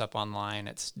look us up online.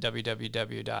 It's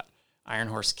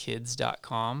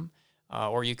www.ironhorsekids.com.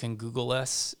 Or you can Google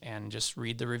us and just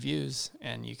read the reviews,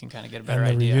 and you can kind of get a better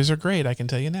idea. The reviews are great, I can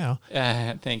tell you now.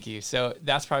 Thank you. So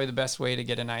that's probably the best way to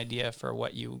get an idea for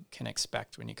what you can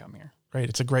expect when you come here. Great.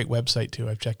 It's a great website, too.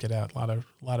 I've checked it out. A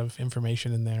lot of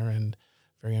information in there and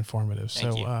very informative.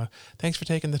 Thank you. Thanks for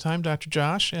taking the time, Dr.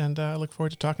 Josh, and I look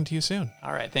forward to talking to you soon.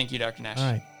 All right. Thank you, Dr. Nash.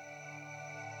 All right.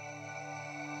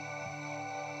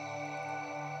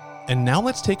 And now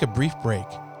let's take a brief break.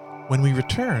 When we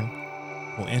return,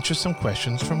 we'll answer some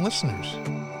questions from listeners.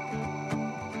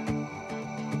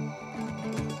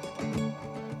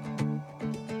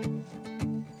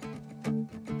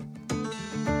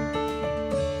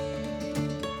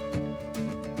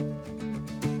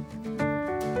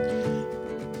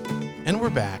 And we're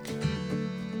back.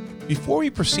 Before we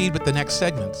proceed with the next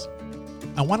segments,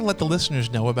 I want to let the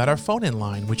listeners know about our phone-in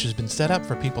line, which has been set up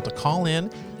for people to call in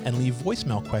and leave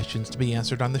voicemail questions to be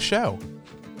answered on the show.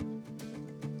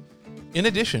 In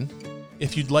addition,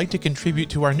 if you'd like to contribute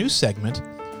to our new segment,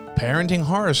 Parenting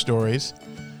Horror Stories,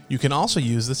 you can also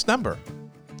use this number.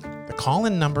 The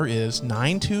call-in number is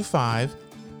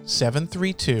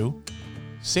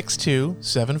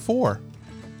 925-732-6274.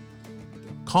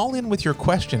 Call in with your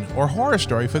question or horror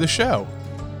story for the show.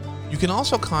 You can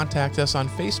also contact us on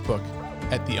Facebook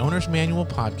at The Owner's Manual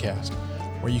Podcast,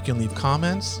 where you can leave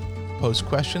comments, post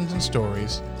questions and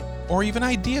stories, or even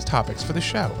idea topics for the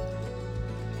show.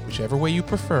 Whichever way you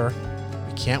prefer,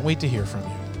 we can't wait to hear from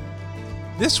you.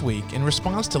 This week, in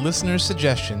response to listeners'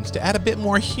 suggestions to add a bit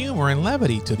more humor and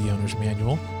levity to the Owner's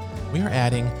Manual, we are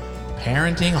adding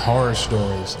Parenting Horror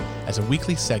Stories as a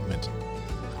weekly segment.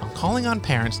 I'm calling on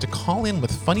parents to call in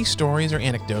with funny stories or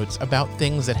anecdotes about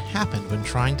things that happened when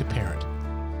trying to parent.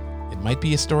 It might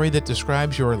be a story that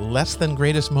describes your less than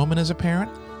greatest moment as a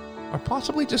parent, or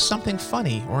possibly just something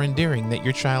funny or endearing that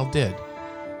your child did.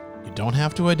 You don't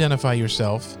have to identify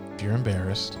yourself if you're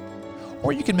embarrassed,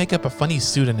 or you can make up a funny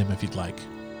pseudonym if you'd like.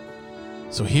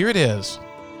 So here it is,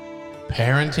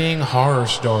 Parenting Horror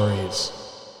Stories.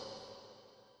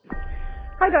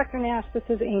 Hi, Dr. Nash. This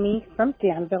is Amy from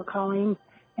Danville calling,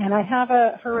 and I have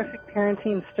a horrific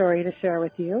parenting story to share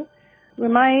with you.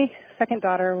 When my second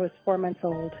daughter was 4 months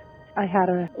old, I had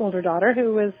an older daughter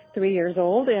who was 3 years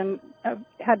old and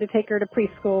had to take her to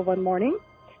preschool one morning.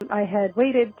 I had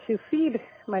waited to feed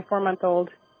my 4-month-old,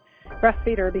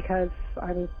 breastfeed her because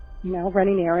I was,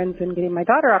 running errands and getting my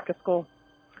daughter off to school.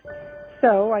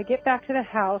 So I get back to the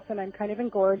house and I'm kind of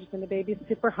engorged and the baby's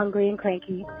super hungry and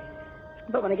cranky.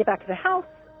 But when I get back to the house,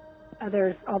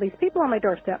 there's all these people on my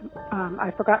doorstep.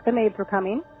 I forgot the maids were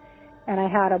coming, and I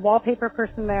had a wallpaper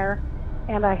person there,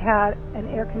 and I had an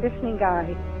air conditioning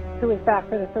guy who was back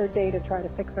for the third day to try to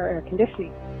fix our air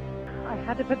conditioning. I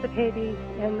had to put the baby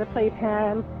in the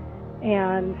playpen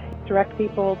and direct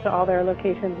people to all their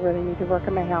locations where they need to work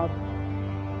in my house.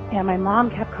 And my mom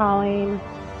kept calling.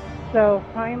 So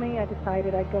finally I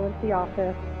decided I'd go into the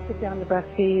office, sit down to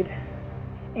breastfeed,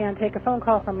 and take a phone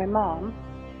call from my mom.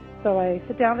 So I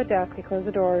sit down at the desk, I close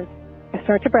the doors, I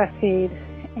start to breastfeed,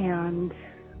 and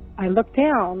I look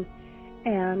down,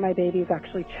 and my baby's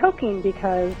actually choking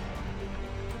because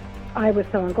I was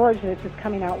so engorged and it's just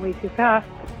coming out way too fast.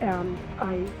 And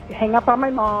I hang up on my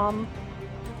mom,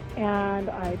 and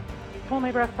I pull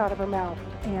my breast out of her mouth.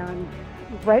 And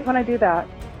right when I do that,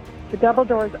 the double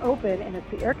doors open, and it's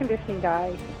the air conditioning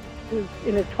guy who's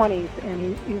in his 20s,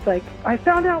 and he's like, I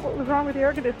found out what was wrong with the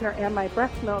air conditioner, and my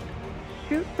breast milk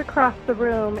shoots across the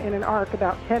room in an arc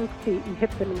about 10 feet and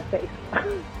hits him in the face.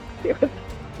 It was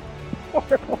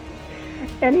horrible.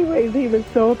 Anyways, he was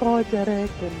so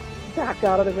apologetic and backed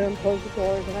out of the room, closed the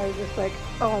doors, and I was just like,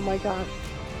 oh my gosh,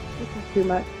 this is too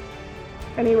much.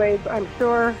 Anyways, I'm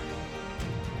sure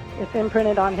it's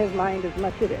imprinted on his mind as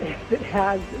much as it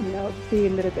has,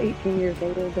 being that it's 18 years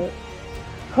later, but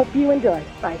hope you enjoy.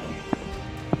 Bye.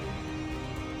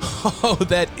 Oh,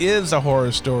 that is a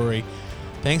horror story.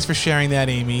 Thanks for sharing that,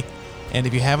 Amy. And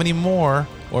if you have any more,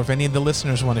 or if any of the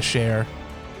listeners want to share,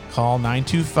 call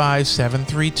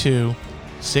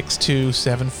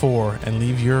 925-732-6274 and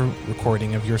leave your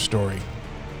recording of your story.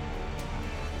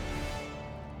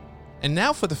 And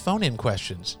now for the phone-in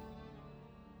questions.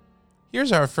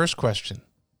 Here's our first question.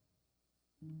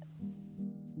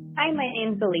 Hi, my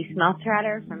name's Elise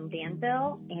Meltratter from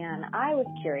Danville, and I was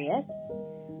curious,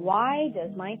 why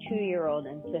does my 2-year-old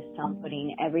insist on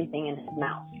putting everything in his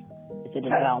mouth? Is it a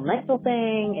developmental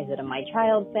thing? Is it a my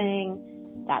child thing?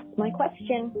 That's my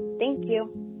question. Thank you.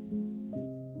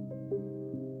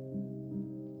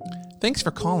 Thanks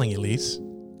for calling, Elise.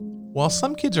 While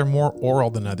some kids are more oral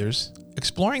than others,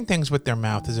 exploring things with their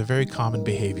mouth is a very common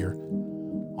behavior.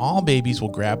 All babies will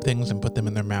grab things and put them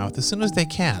in their mouth as soon as they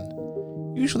can,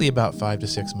 usually about 5 to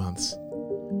 6 months.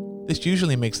 This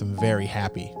usually makes them very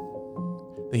happy.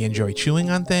 They enjoy chewing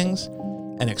on things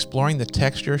and exploring the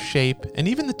texture, shape, and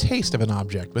even the taste of an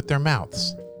object with their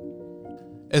mouths.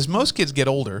 As most kids get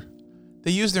older,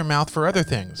 they use their mouth for other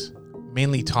things,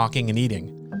 mainly talking and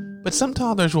eating, but some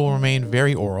toddlers will remain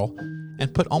very oral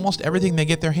and put almost everything they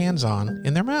get their hands on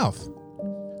in their mouth.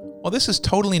 While this is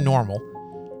totally normal,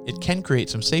 it can create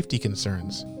some safety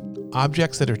concerns.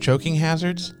 Objects that are choking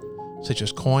hazards, such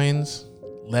as coins,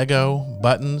 Lego,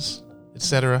 buttons,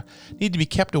 etc., need to be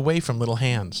kept away from little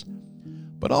hands.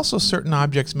 But also certain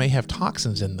objects may have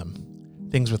toxins in them.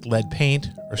 Things with lead paint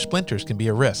or splinters can be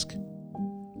a risk.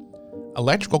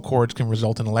 Electrical cords can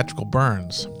result in electrical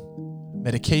burns.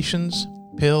 Medications,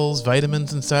 pills,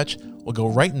 vitamins, and such will go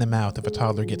right in the mouth if a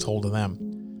toddler gets hold of them.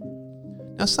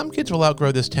 Now, some kids will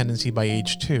outgrow this tendency by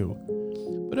age 2,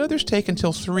 but others take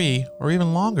until 3 or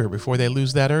even longer before they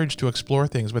lose that urge to explore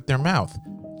things with their mouth.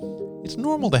 It's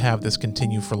normal to have this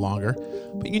continue for longer,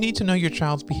 but you need to know your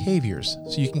child's behaviors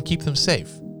so you can keep them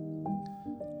safe.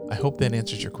 I hope that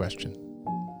answers your question.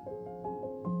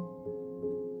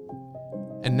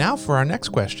 And now for our next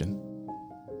question.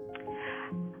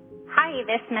 Hi,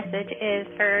 this message is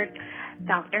for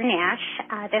Dr. Nash.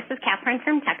 This is Catherine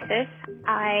from Texas.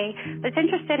 I was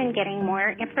interested in getting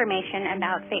more information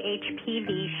about the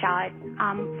HPV shot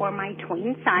for my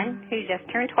tween son, who just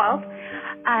turned 12.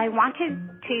 I wanted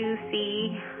to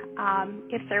see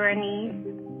if there are any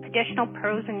additional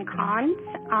pros and cons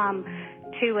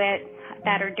to it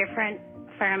that are different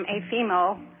from a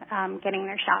female getting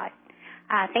their shot.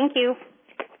 Thank you.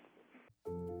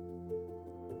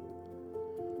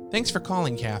 Thanks for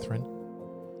calling, Catherine.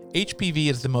 HPV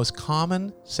is the most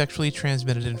common sexually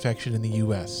transmitted infection in the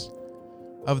U.S.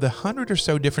 Of the 100 or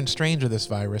so different strains of this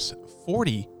virus,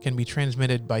 40 can be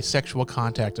transmitted by sexual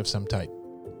contact of some type.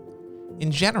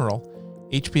 In general,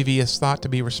 HPV is thought to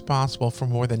be responsible for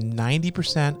more than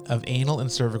 90% of anal and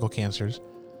cervical cancers,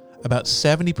 about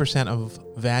 70% of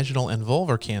vaginal and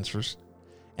vulvar cancers,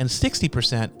 and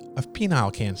 60% of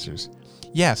penile cancers.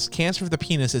 Yes, cancer of the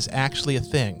penis is actually a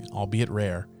thing, albeit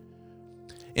rare.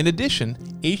 In addition,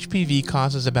 HPV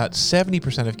causes about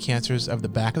 70% of cancers of the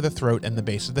back of the throat and the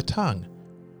base of the tongue.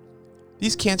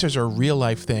 These cancers are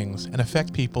real-life things and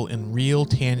affect people in real,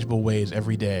 tangible ways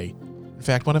every day. In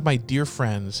fact, one of my dear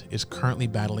friends is currently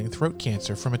battling throat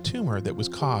cancer from a tumor that was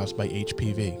caused by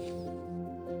HPV.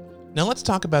 Now let's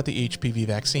talk about the HPV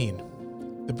vaccine.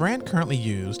 The brand currently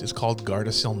used is called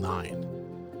Gardasil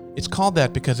 9. It's called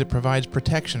that because it provides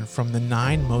protection from the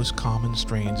 9 most common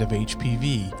strains of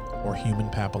HPV, or human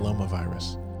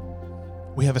papillomavirus.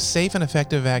 We have a safe and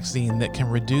effective vaccine that can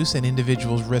reduce an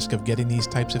individual's risk of getting these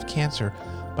types of cancer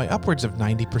by upwards of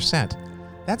 90%.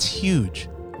 That's huge.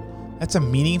 That's a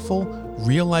meaningful,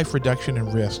 real-life reduction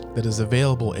in risk that is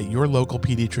available at your local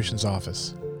pediatrician's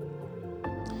office.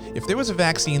 If there was a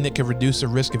vaccine that could reduce the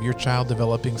risk of your child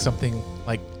developing something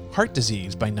like heart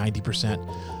disease by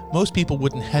 90%, most people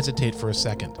wouldn't hesitate for a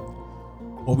second.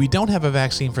 Well, we don't have a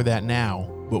vaccine for that now,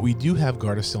 but we do have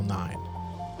Gardasil 9.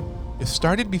 If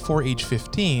started before age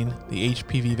 15, the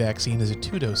HPV vaccine is a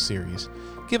 2-dose series,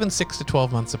 given 6 to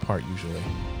 12 months apart usually.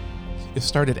 If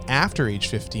started after age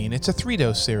 15, it's a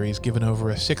 3-dose series given over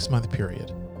a 6-month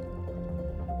period.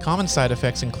 Common side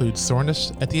effects include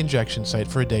soreness at the injection site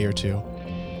for a day or two,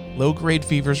 Low-grade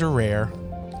fevers are rare,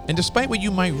 and despite what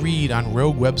you might read on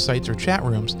rogue websites or chat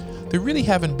rooms, there really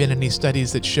haven't been any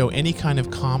studies that show any kind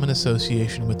of common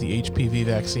association with the HPV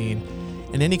vaccine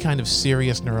and any kind of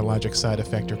serious neurologic side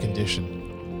effect or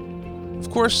condition. Of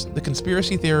course, the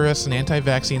conspiracy theorists and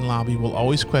anti-vaccine lobby will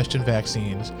always question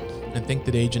vaccines and think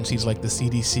that agencies like the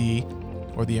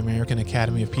CDC or the American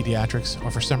Academy of Pediatrics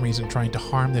are for some reason trying to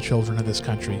harm the children of this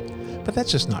country, but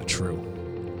that's just not true.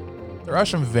 There are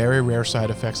some very rare side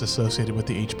effects associated with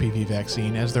the HPV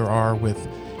vaccine, as there are with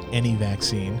any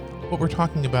vaccine, but we're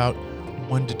talking about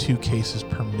 1 to 2 cases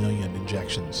per million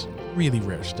injections. Really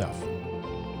rare stuff.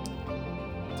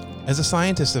 As a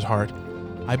scientist at heart,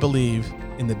 I believe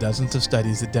in the dozens of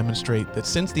studies that demonstrate that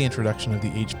since the introduction of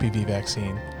the HPV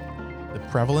vaccine, the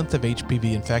prevalence of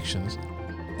HPV infections,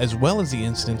 as well as the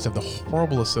incidence of the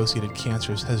horrible associated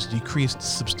cancers, has decreased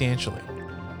substantially.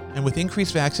 And with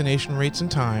increased vaccination rates in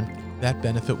time, that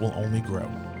benefit will only grow.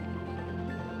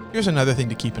 Here's another thing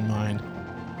to keep in mind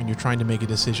when you're trying to make a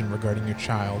decision regarding your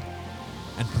child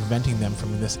and preventing them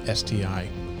from this STI.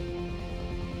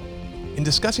 In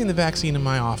discussing the vaccine in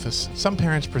my office, some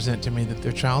parents present to me that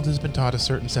their child has been taught a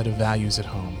certain set of values at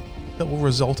home that will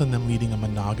result in them leading a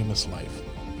monogamous life.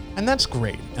 And that's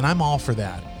great, and I'm all for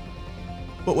that.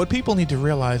 But what people need to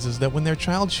realize is that when their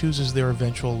child chooses their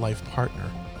eventual life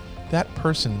partner, that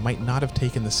person might not have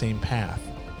taken the same path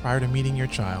prior to meeting your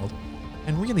child,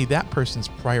 and really that person's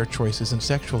prior choices and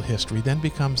sexual history then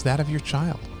becomes that of your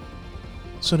child.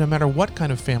 So no matter what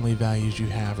kind of family values you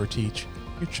have or teach,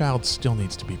 your child still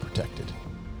needs to be protected.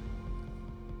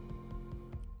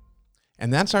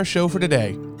 And that's our show for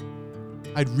today.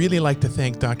 I'd really like to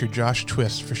thank Dr. Josh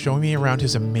Twiss for showing me around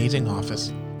his amazing office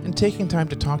and taking time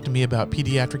to talk to me about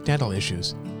pediatric dental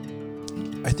issues.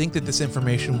 I think that this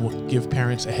information will give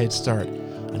parents a head start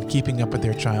on keeping up with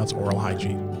their child's oral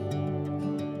hygiene.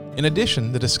 In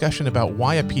addition, the discussion about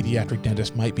why a pediatric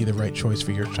dentist might be the right choice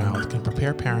for your child can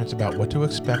prepare parents about what to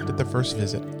expect at the first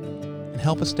visit and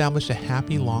help establish a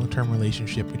happy long-term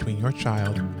relationship between your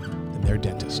child and their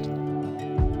dentist.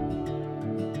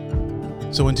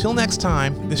 So until next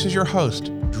time, this is your host,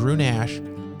 Drew Nash,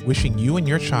 wishing you and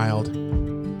your child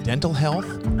dental health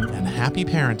and happy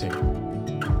parenting.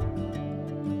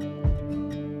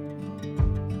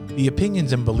 The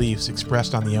opinions and beliefs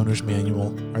expressed on the owner's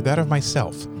manual are that of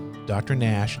myself, Dr.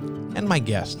 Nash, and my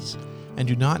guests, and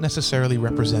do not necessarily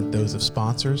represent those of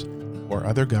sponsors or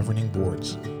other governing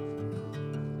boards.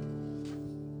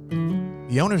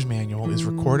 The owner's manual is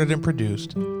recorded and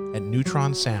produced at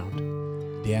Neutron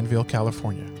Sound, Danville,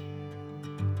 California.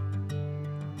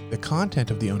 The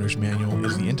content of the owner's manual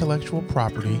is the intellectual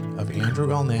property of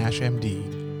Andrew L. Nash, MD,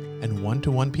 and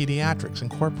One-to-One Pediatrics,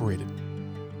 Incorporated.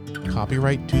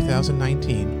 Copyright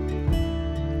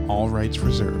 2019. All rights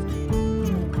reserved.